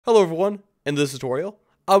Hello everyone, in this tutorial,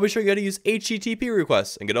 I'll be showing you how to use HTTP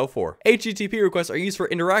requests in Godot 4. HTTP requests are used for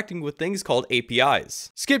interacting with things called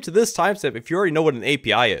APIs. Skip to this timestamp if you already know what an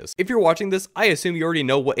API is. If you're watching this, I assume you already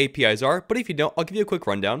know what APIs are, but if you don't, I'll give you a quick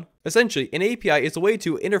rundown. Essentially, an API is a way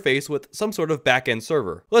to interface with some sort of backend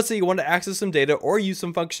server. Let's say you want to access some data or use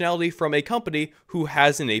some functionality from a company who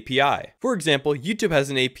has an API. For example, YouTube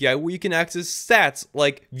has an API where you can access stats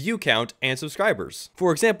like view count and subscribers.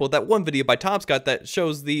 For example, that one video by Tom Scott that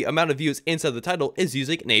shows the amount of views inside the title is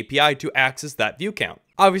using an API to access that view count.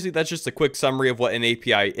 Obviously, that's just a quick summary of what an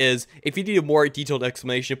API is. If you need a more detailed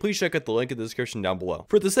explanation, please check out the link in the description down below.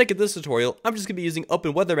 For the sake of this tutorial, I'm just going to be using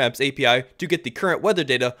OpenWeatherMap's API to get the current weather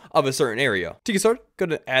data of a certain area. To get started, go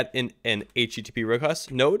to add in an HTTP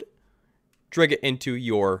request node, drag it into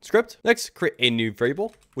your script. Next, create a new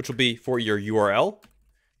variable, which will be for your URL.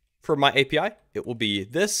 For my API, it will be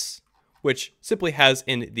this, which simply has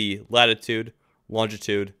in the latitude,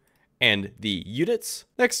 longitude, and the units.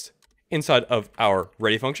 Next, inside of our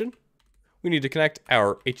ready function, we need to connect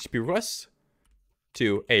our HTTP request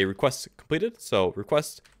to a request completed. So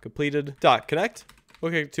request completed dot connect.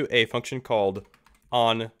 We'll connect to a function called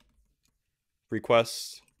on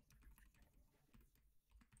request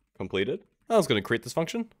completed. I was going to create this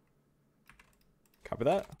function. Copy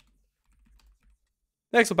that.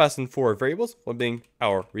 Next, we'll pass in four variables, one being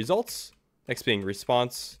our results, next being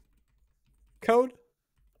response code,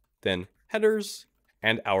 then headers,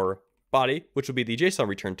 and our body, which will be the JSON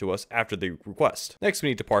returned to us after the request. Next, we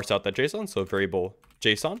need to parse out that JSON. So variable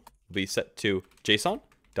JSON will be set to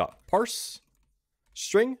JSON.parse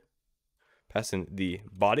string, pass in the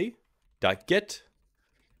body.get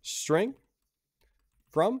string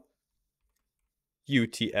from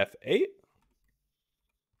UTF-8.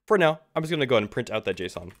 For now, I'm just going to go ahead and print out that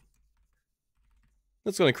JSON.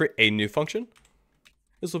 Let's go and create a new function.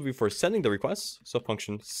 This will be for sending the requests. So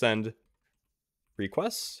function send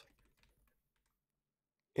requests.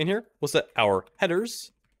 In here, we'll set our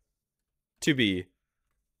headers to be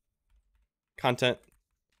content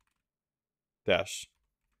dash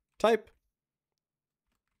type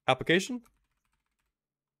application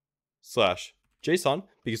slash JSON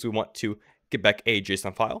because we want to get back a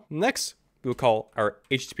JSON file. Next, we will call our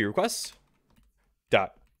HTTP request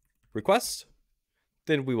dot request.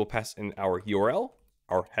 Then we will pass in our URL,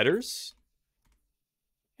 our headers,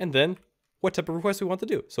 and then what type of request we want to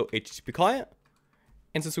do. So HTTP client.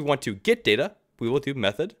 And since we want to get data, we will do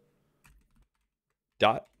method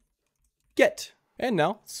dot get. And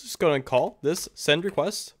now let's just go ahead and call this send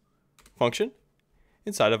request function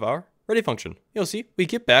inside of our ready function. You'll see we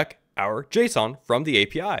get back our JSON from the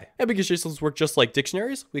API. And because JSONs work just like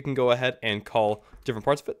dictionaries, we can go ahead and call different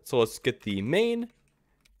parts of it. So let's get the main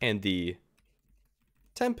and the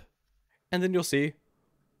temp. And then you'll see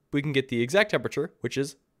we can get the exact temperature, which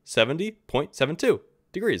is 70.72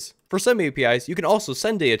 degrees. For some APIs, you can also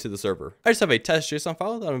send data to the server. I just have a test JSON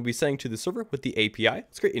file that I'm going to be sending to the server with the API.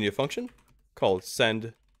 Let's create a new function called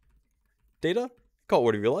send data. Call it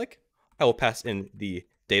whatever you like. I will pass in the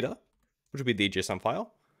data, which will be the JSON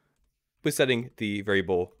file. We're setting the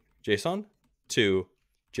variable JSON to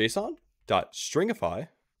JSON.stringify.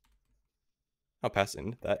 I'll pass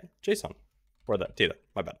in that JSON or that data,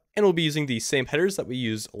 my bad. And we'll be using the same headers that we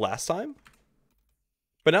used last time.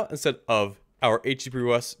 But now instead of our HTTP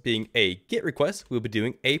request being a GET request, we'll be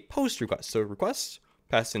doing a POST request. So request,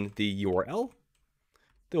 pass in the URL.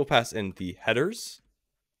 Then we'll pass in the headers.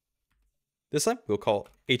 This time we'll call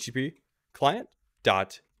HTTP client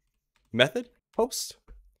dot method post.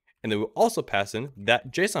 And then we'll also pass in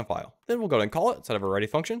that JSON file. Then we'll go ahead and call it inside of our ready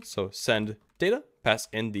function. So send data, pass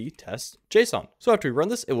in the test JSON. So after we run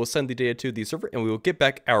this, it will send the data to the server and we will get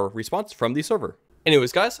back our response from the server.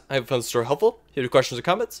 Anyways, guys, I hope you found this tutorial helpful. If you have any questions or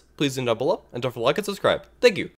comments, please leave them down below and don't forget to like and subscribe. Thank you.